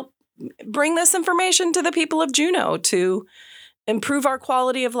to help bring this information to the people of Juneau to improve our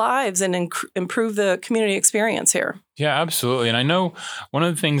quality of lives and improve the community experience here. Yeah, absolutely. And I know one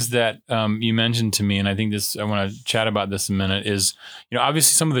of the things that you mentioned to me, and I think I want to chat about this a minute, is,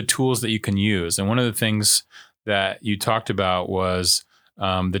 obviously some of the tools that you can use. And one of the things that you talked about was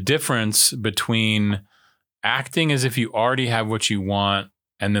the difference between acting as if you already have what you want,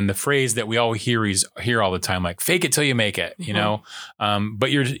 and then the phrase that we all hear all the time, like fake it till you make it, But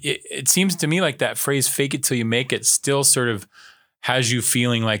it seems to me like that phrase, fake it till you make it, still sort of has you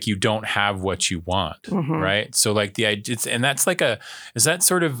feeling like you don't have what you want, right? So like and that's like is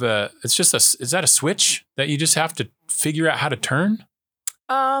that a switch that you just have to figure out how to turn?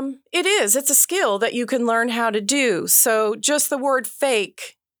 It is. It's a skill that you can learn how to do. So just the word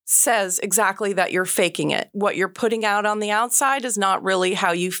fake says exactly that you're faking it. What you're putting out on the outside is not really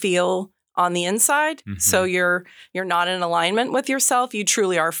how you feel on the inside. Mm-hmm. So you're not in alignment with yourself. You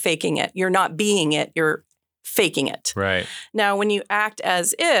truly are faking it. You're not being it. You're faking it. Right. Now, when you act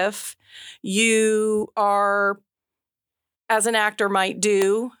as if you are, as an actor might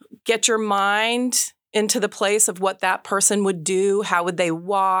do, get your mind into the place of what that person would do. How would they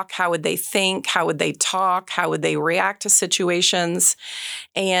walk? How would they think? How would they talk? How would they react to situations?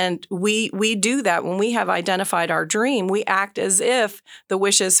 And we do that when we have identified our dream. We act as if the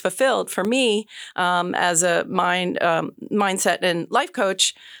wish is fulfilled. For me, as a mindset and life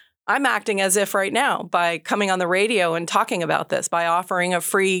coach, I'm acting as if right now by coming on the radio and talking about this, by offering a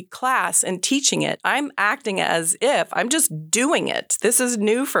free class and teaching it. I'm acting as if I'm just doing it. This is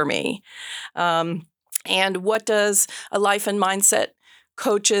new for me. And what does a life and mindset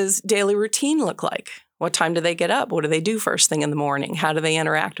coach's daily routine look like? What time do they get up? What do they do first thing in the morning? How do they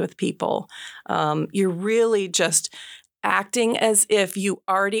interact with people? You're really just acting as if you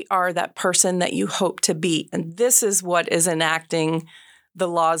already are that person that you hope to be. And this is what is enacting the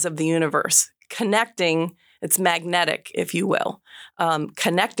laws of the universe. Connecting, it's magnetic, if you will.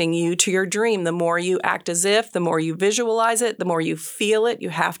 Connecting you to your dream. The more you act as if, the more you visualize it, the more you feel it. You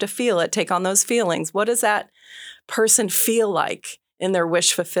have to feel it. Take on those feelings. What does that person feel like in their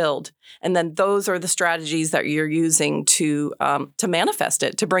wish fulfilled? And then those are the strategies that you're using to manifest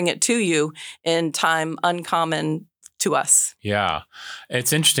it, to bring it to you in time uncommon to us. Yeah.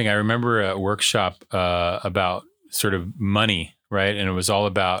 It's interesting. I remember a workshop about sort of money, right? And it was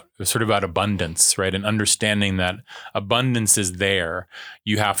sort of about abundance, right? And understanding that abundance is there.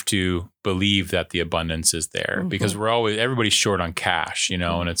 You have to believe that the abundance is there, because everybody's short on cash,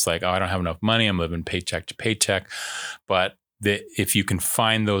 and it's like, oh, I don't have enough money. I'm living paycheck to paycheck. But if you can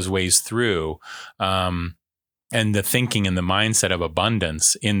find those ways through, and the thinking and the mindset of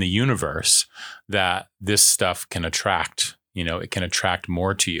abundance in the universe, that this stuff can attract, it can attract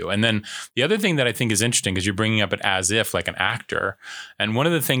more to you. And then the other thing that I think is interesting, because you're bringing up it as if like an actor. And one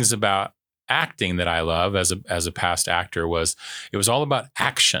of the things about acting that I love as a past actor was it was all about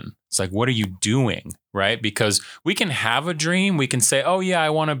action. It's like, what are you doing? Right? Because we can have a dream. We can say, oh yeah, I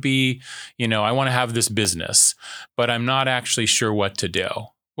want to be, I want to have this business, but I'm not actually sure what to do.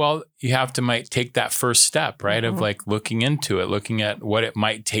 Well, you have to might take that first step, right? Of like looking into it, looking at what it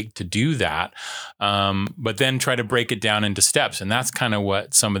might take to do that. But then try to break it down into steps. And that's kind of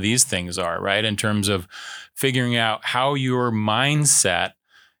what some of these things are, right? In terms of figuring out how your mindset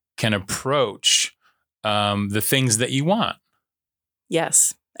can approach the things that you want.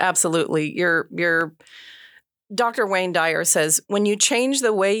 Yes, absolutely. Your Dr. Wayne Dyer says, when you change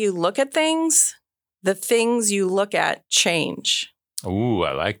the way you look at things, the things you look at change. Ooh,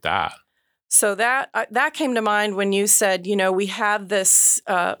 I like that. So that came to mind when you said, we have this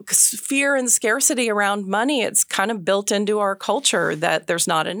fear and scarcity around money. It's kind of built into our culture that there's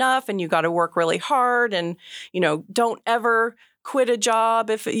not enough and you got to work really hard and, don't ever quit a job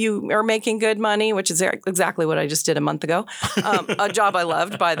if you are making good money, which is exactly what I just did a month ago. A job I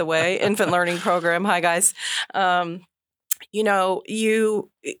loved, by the way, infant learning program. Hi, guys.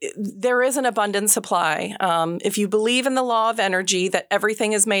 There is an abundant supply. If you believe in the law of energy, that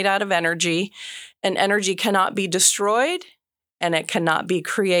everything is made out of energy and energy cannot be destroyed and it cannot be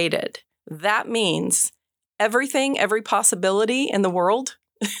created. That means everything, every possibility in the world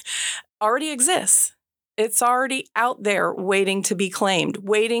already exists. It's already out there waiting to be claimed,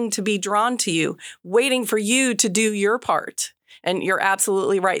 waiting to be drawn to you, waiting for you to do your part. And you're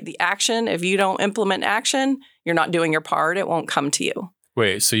absolutely right. The action, if you don't implement action, you're not doing your part. It won't come to you.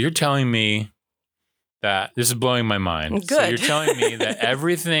 Wait, so you're telling me that this is blowing my mind. Good. So you're telling me that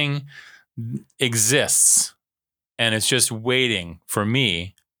everything exists and it's just waiting for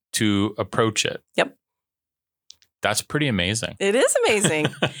me to approach it. Yep. That's pretty amazing. It is amazing.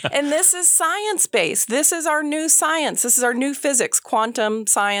 And this is science-based. This is our new science. This is our new physics, quantum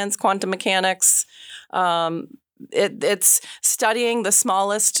science, quantum mechanics. It's studying the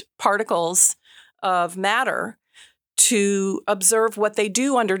smallest particles of matter to observe what they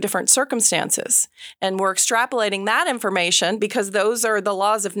do under different circumstances. And we're extrapolating that information because those are the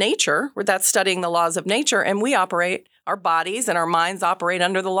laws of nature. That's studying the laws of nature. And we operate, our bodies and our minds operate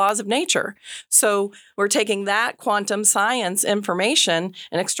under the laws of nature. So we're taking that quantum science information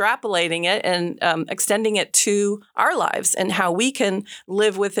and extrapolating it and extending it to our lives and how we can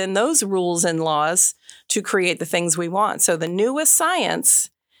live within those rules and laws to create the things we want. So the newest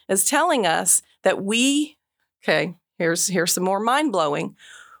science is telling us that here's some more mind-blowing.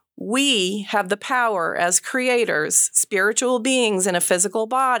 We have the power as creators, spiritual beings in a physical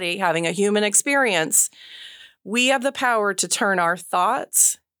body, having a human experience. We have the power to turn our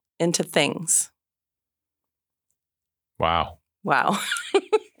thoughts into things. Wow.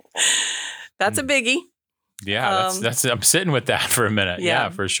 That's a biggie. Yeah, that's I'm sitting with that for a minute. Yeah,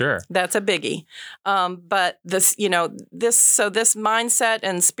 for sure. That's a biggie. But this mindset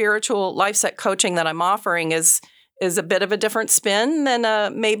and spiritual life set coaching that I'm offering is a bit of a different spin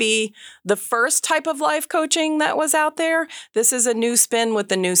than maybe the first type of life coaching that was out there. This is a new spin with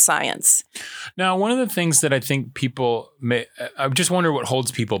the new science. Now, one of the things that I think I just wonder what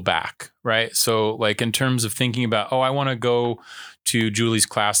holds people back, right? So like in terms of thinking about, I want to go to Julie's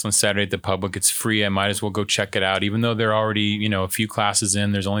class on Saturday at the Public. It's free. I might as well go check it out. Even though they're already, a few classes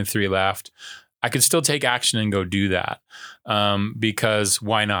in, there's only 3 left. I could still take action and go do that because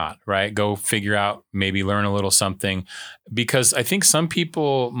why not, right? Go figure out, maybe learn a little something. Because I think some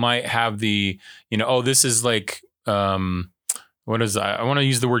people might have the, this is like, what is that? I want to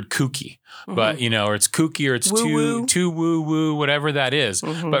use the word kooky, but or it's kooky or it's too woo woo, whatever that is.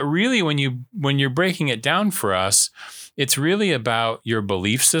 Mm-hmm. But really, when you're breaking it down for us, it's really about your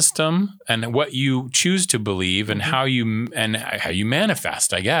belief system and what you choose to believe and how you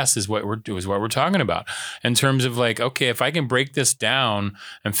manifest, I guess, is what we're talking about in terms of like, okay, if I can break this down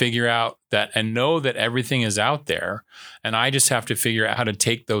and figure out that and know that everything is out there, and I just have to figure out how to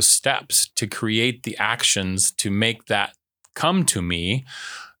take those steps to create the actions to make that come to me.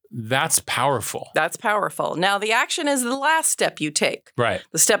 That's powerful. That's powerful. Now, the action is the last step you take. Right.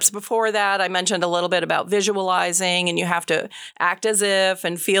 The steps before that, I mentioned a little bit about visualizing, and you have to act as if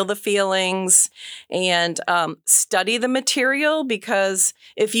and feel the feelings and study the material, because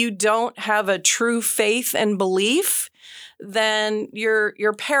if you don't have a true faith and belief, then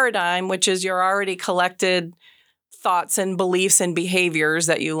your paradigm, which is your already collected thoughts and beliefs and behaviors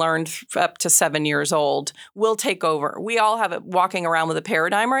that you learned up to 7 years old will take over. We all have it walking around with a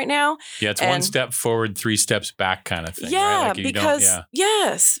paradigm right now. Yeah, it's one step forward, 3 steps back kind of thing. Yeah, right?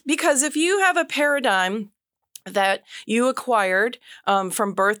 because if you have a paradigm that you acquired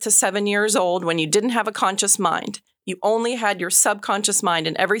from birth to 7 years old when you didn't have a conscious mind, you only had your subconscious mind,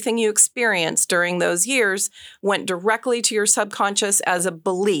 and everything you experienced during those years went directly to your subconscious as a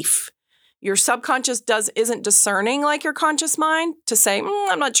belief. Your subconscious isn't discerning like your conscious mind to say,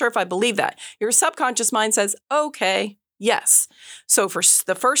 I'm not sure if I believe that. Your subconscious mind says, okay, yes. So for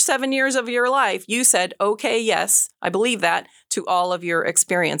the first 7 years of your life, you said, okay, yes, I believe that, to all of your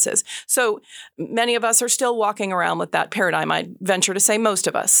experiences. So many of us are still walking around with that paradigm. I venture to say most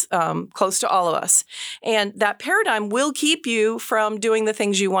of us, close to all of us. And that paradigm will keep you from doing the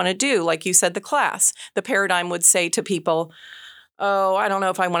things you want to do. Like you said, the class, the paradigm would say to people, oh, I don't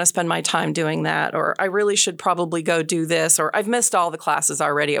know if I want to spend my time doing that, or I really should probably go do this, or I've missed all the classes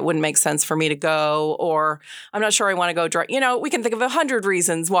already. It wouldn't make sense for me to go, or I'm not sure I want to go drive. We can think of 100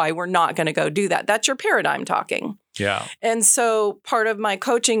 reasons why we're not going to go do that. That's your paradigm talking. Yeah. And so part of my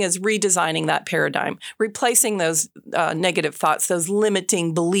coaching is redesigning that paradigm, replacing those negative thoughts, those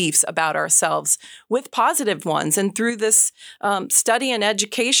limiting beliefs about ourselves with positive ones. And through this study and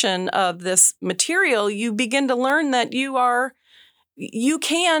education of this material, you begin to learn that you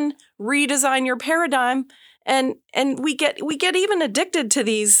can redesign your paradigm, and we get even addicted to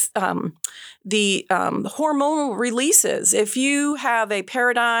these the hormonal releases. If you have a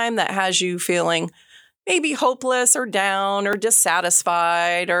paradigm that has you feeling maybe hopeless or down or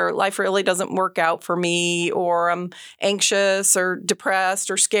dissatisfied, or life really doesn't work out for me, or I'm anxious or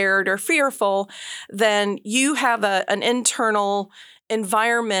depressed or scared or fearful, then you have an internal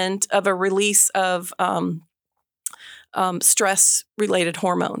environment of a release of stress-related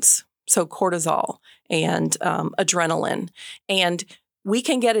hormones, so cortisol and adrenaline. And we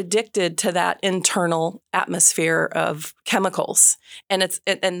can get addicted to that internal atmosphere of chemicals. And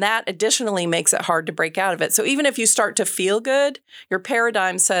that additionally makes it hard to break out of it. So even if you start to feel good, your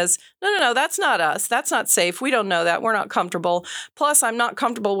paradigm says, no, that's not us. That's not safe. We don't know that. We're not comfortable. Plus, I'm not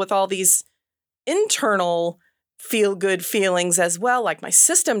comfortable with all these internal feel-good feelings as well. Like my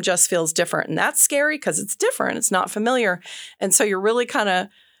system just feels different. And that's scary because it's different. It's not familiar. And so you're really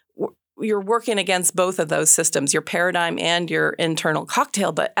you're working against both of those systems, your paradigm and your internal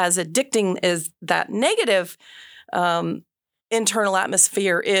cocktail. But as addicting as that negative internal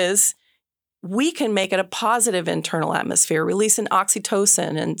atmosphere is, we can make it a positive internal atmosphere, releasing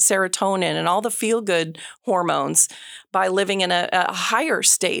oxytocin and serotonin and all the feel-good hormones by living in a higher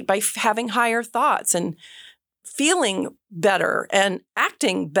state, by having higher thoughts and feeling better and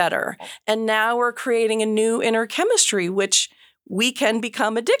acting better. And now we're creating a new inner chemistry, which we can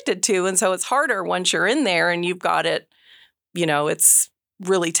become addicted to. And so it's harder once you're in there and you've got it, it's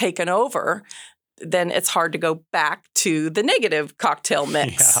really taken over. Then it's hard to go back to the negative cocktail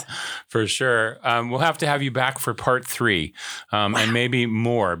mix. Yeah, for sure. We'll have to have you back for part 3 and maybe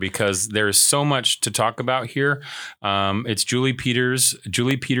more, because there's so much to talk about here. It's Julie Peters.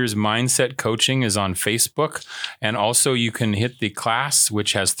 Julie Peters Mindset Coaching is on Facebook. And also you can hit the class,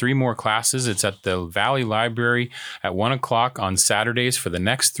 which has 3 more classes. It's at the Valley Library at 1:00 on Saturdays for the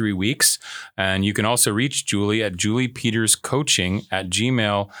next 3 weeks. And you can also reach Julie at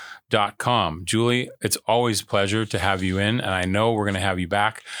juliepeterscoaching@gmail.com. Julie, it's always a pleasure to have you in, and I know we're going to have you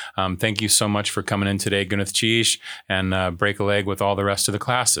back. Thank you so much for coming in today, Gunneth Cheesh, and break a leg with all the rest of the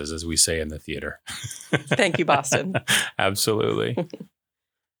classes, as we say in the theater. Thank you, Boston. Absolutely.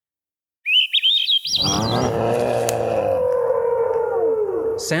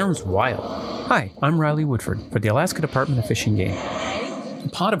 Sounds wild. Hi, I'm Riley Woodford for the Alaska Department of Fish and Game. A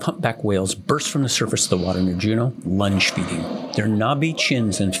pod of humpback whales burst from the surface of the water near Juneau, lunge feeding. Their knobby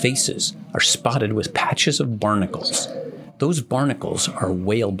chins and faces are spotted with patches of barnacles. Those barnacles are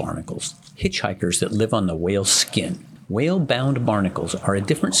whale barnacles, hitchhikers that live on the whale's skin. Whale-bound barnacles are a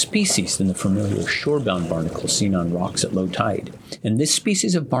different species than the familiar shore-bound barnacles seen on rocks at low tide. And this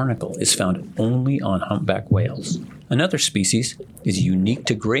species of barnacle is found only on humpback whales. Another species is unique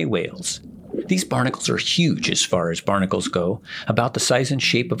to gray whales. These barnacles are huge as far as barnacles go, about the size and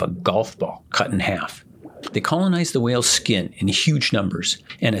shape of a golf ball cut in half. They colonize the whale's skin in huge numbers,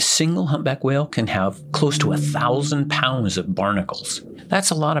 and a single humpback whale can have close to 1,000 pounds of barnacles. That's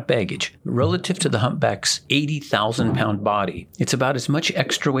a lot of baggage. Relative to the humpback's 80,000-pound body, it's about as much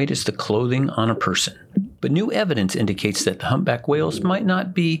extra weight as the clothing on a person. But new evidence indicates that the humpback whales might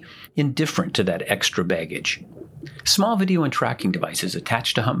not be indifferent to that extra baggage. Small video and tracking devices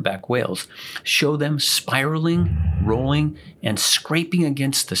attached to humpback whales show them spiraling, rolling, and scraping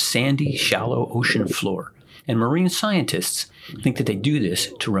against the sandy, shallow ocean floor. And marine scientists think that they do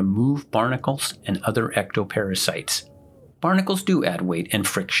this to remove barnacles and other ectoparasites. Barnacles do add weight and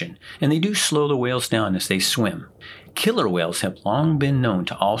friction, and they do slow the whales down as they swim. Killer whales have long been known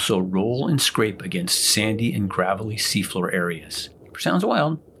to also roll and scrape against sandy and gravelly seafloor areas. For Sounds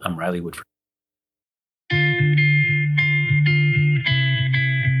Wild, I'm Riley Woodford.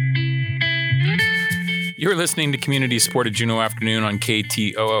 You're listening to Community Sport at Juneau Afternoon on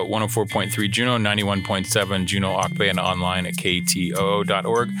KTOO 104.3 Juneau, 91.7 Juneau Ocbay, and online at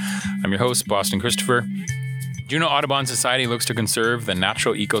ktoo.org. I'm your host, Boston Christopher. Juneau Audubon Society looks to conserve the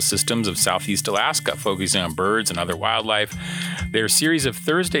natural ecosystems of Southeast Alaska, focusing on birds and other wildlife. Their series of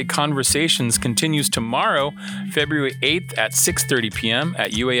Thursday conversations continues tomorrow, February 8th at 6:30 p.m.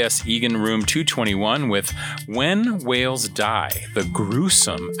 at UAS Egan Room 221 with When Whales Die, The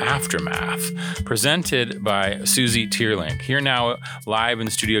Gruesome Aftermath, presented by Susie Tierlink. Here now, live in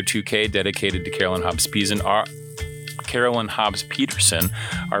Studio 2K, dedicated to Carolyn Hobbs Peterson,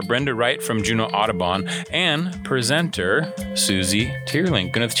 our Brenda Wright from Juneau Audubon, and presenter Susie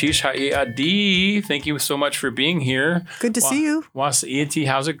Tierlink. Thank you so much for being here. Good to see you. Wasa-iati,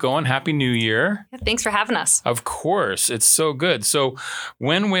 how's it going? Happy New Year. Yeah, thanks for having us. Of course. It's so good. So,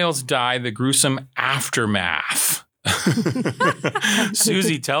 When Whales Die, The Gruesome Aftermath.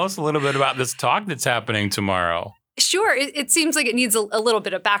 Susie, tell us a little bit about this talk that's happening tomorrow. Sure. It seems like it needs a little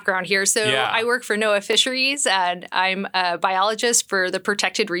bit of background here. So I work for NOAA Fisheries, and I'm a biologist for the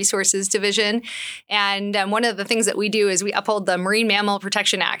Protected Resources Division. And one of the things that we do is we uphold the Marine Mammal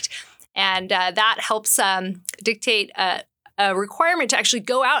Protection Act. And that helps dictate a requirement to actually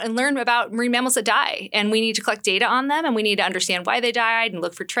go out and learn about marine mammals that die. And we need to collect data on them, and we need to understand why they died and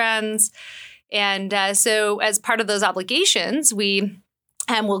look for trends. And so as part of those obligations, we'll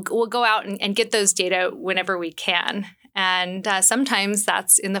go out and get those data whenever we can. And sometimes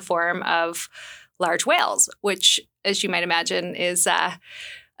that's in the form of large whales, which, as you might imagine, is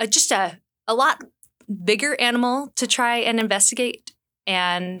just a lot bigger animal to try and investigate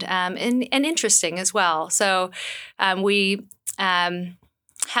and interesting as well. So we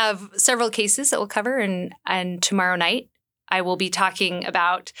have several cases that we'll cover. And tomorrow night, I will be talking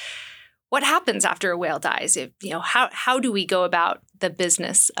about what happens after a whale dies. How do we go about the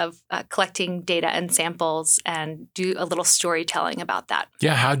business of collecting data and samples and do a little storytelling about that?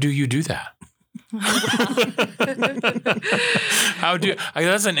 Yeah, how do you do that?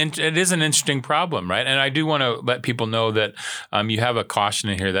 It is an interesting problem, right? And I do want to let people know that you have a caution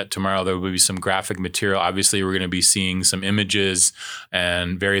in here that tomorrow there will be some graphic material. Obviously, we're going to be seeing some images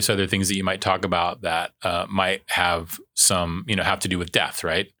and various other things that you might talk about that might have some, have to do with death,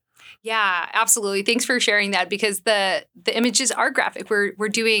 right? Yeah, absolutely. Thanks for sharing that, because the images are graphic. We're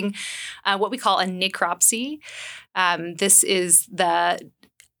doing what we call a necropsy. This is the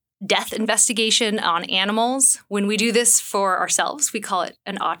death investigation on animals. When we do this for ourselves, we call it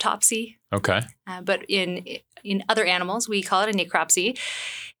an autopsy. Okay. But in other animals, we call it a necropsy.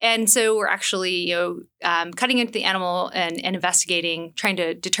 And so we're actually cutting into the animal and investigating, trying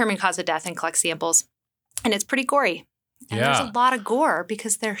to determine cause of death and collect samples. And it's pretty gory. And there's a lot of gore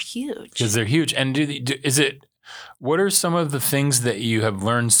because they're huge. And what are some of the things that you have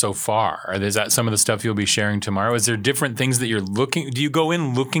learned so far? Is that some of the stuff you'll be sharing tomorrow? Is there different things that you're looking? Do you go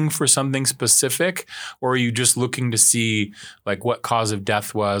in looking for something specific, or are you just looking to see like what cause of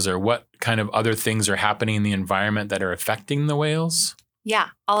death was, or what kind of other things are happening in the environment that are affecting the whales? Yeah,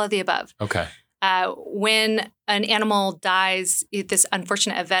 all of the above. Okay. When an animal dies, this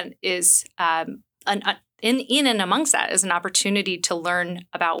unfortunate event is in and amongst that is an opportunity to learn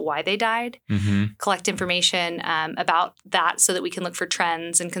about why they died, collect information about that so that we can look for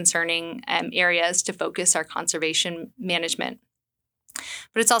trends and concerning areas to focus our conservation management.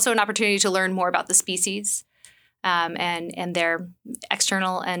 But it's also an opportunity to learn more about the species and their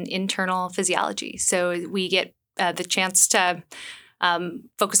external and internal physiology. So we get the chance to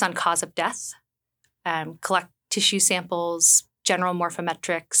focus on cause of death, collect tissue samples, general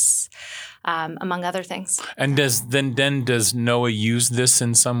morphometrics, among other things. And does NOAA use this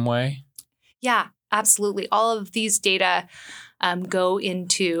in some way? Yeah, absolutely. All of these data go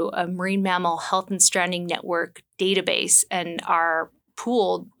into a Marine Mammal Health and Stranding Network database and are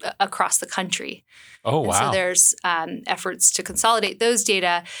pooled across the country. Oh, wow. And so there's efforts to consolidate those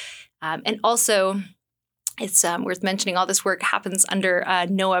data. And also, it's worth mentioning all this work happens under a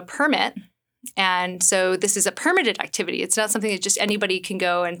NOAA permit. And so this is a permitted activity. It's not something that just anybody can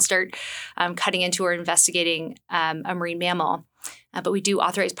go and start cutting into or investigating a marine mammal. But we do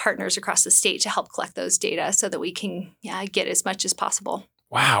authorize partners across the state to help collect those data so that we can get as much as possible.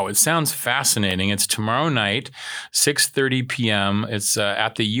 Wow, it sounds fascinating. It's tomorrow night, 6:30 p.m. It's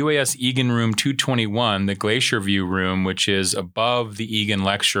at the UAS Egan Room 221, the Glacier View Room, which is above the Egan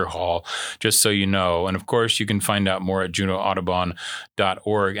Lecture Hall, just so you know. And of course, you can find out more at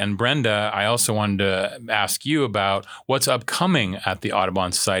juneauaudubon.org. And Brenda, I also wanted to ask you about what's upcoming at the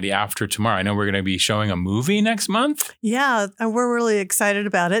Audubon Society after tomorrow. I know we're going to be showing a movie next month. Yeah, and we're really excited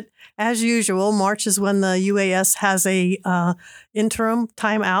about it. As usual, March is when the UAS has a interim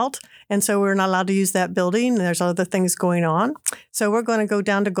time out. And so we're not allowed to use that building. There's other things going on. So we're going to go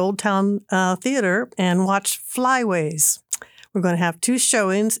down to Goldtown Theater and watch Flyways. We're going to have 2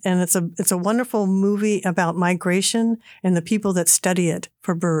 showings, and it's a wonderful movie about migration and the people that study it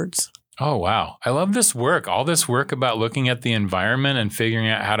for birds. Oh, wow. I love this work. All this work about looking at the environment and figuring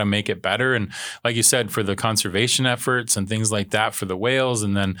out how to make it better. And like you said, for the conservation efforts and things like that for the whales.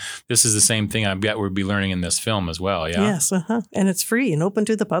 And then this is the same thing I bet we'll be learning in this film as well. Yeah. Yes. And it's free and open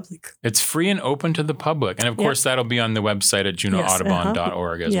to the public. It's free and open to the public. And of course, that'll be on the website at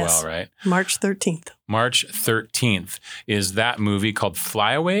juneauaudubon.org as well, right? March 13th. March 13th is that movie called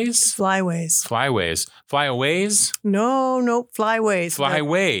Flyaways? Flyways. Flyways. Flyaways? No, Flyways.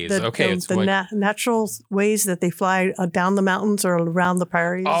 Flyways. Okay. The natural ways that they fly down the mountains or around the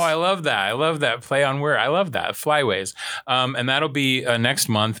prairies. Oh, I love that. I love that play on word. I love that. Flyways. And that'll be next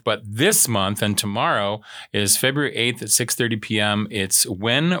month. But this month and tomorrow is February 8th at 6:30 p.m. It's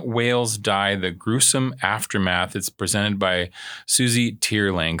When Whales Die, The Gruesome Aftermath. It's presented by Susie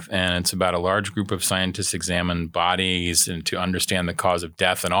Tierlink. And it's about a large group of scientists examine bodies and to understand the cause of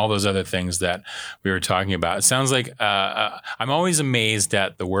death and all those other things that we were talking about. It sounds like I'm always amazed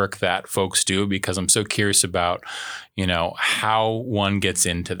at the work that folks do because I'm so curious about, how one gets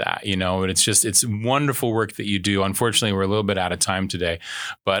into that, and it's wonderful work that you do. Unfortunately, we're a little bit out of time today,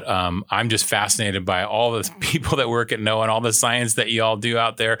 but I'm just fascinated by all the people that work at NOAA and all the science that you all do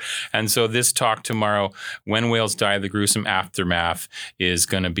out there. And so this talk tomorrow, When Whales Die, The Gruesome Aftermath, is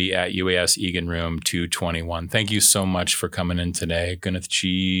going to be at UAS Egan Room 221. Thank you so much for coming in today. Gwyneth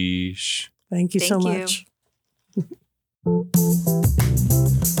Cheesh. Thank you so much.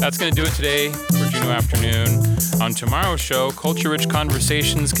 That's going to do it today for Juneau Afternoon. On tomorrow's show, Culture Rich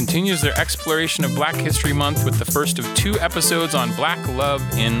Conversations continues their exploration of Black History Month with the first of 2 episodes on Black love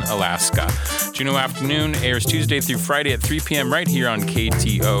in Alaska. Juneau Afternoon airs Tuesday through Friday at 3 p.m. right here on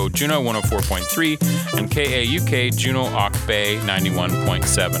KTO Juneau 104.3 and KAUK Juneau Auk Bay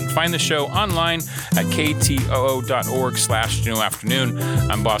 91.7. Find the show online at ktoo.org/Juneau Afternoon.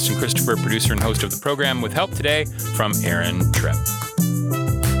 I'm Boston Christopher, producer and host of the program, with help today from Aaron Tripp.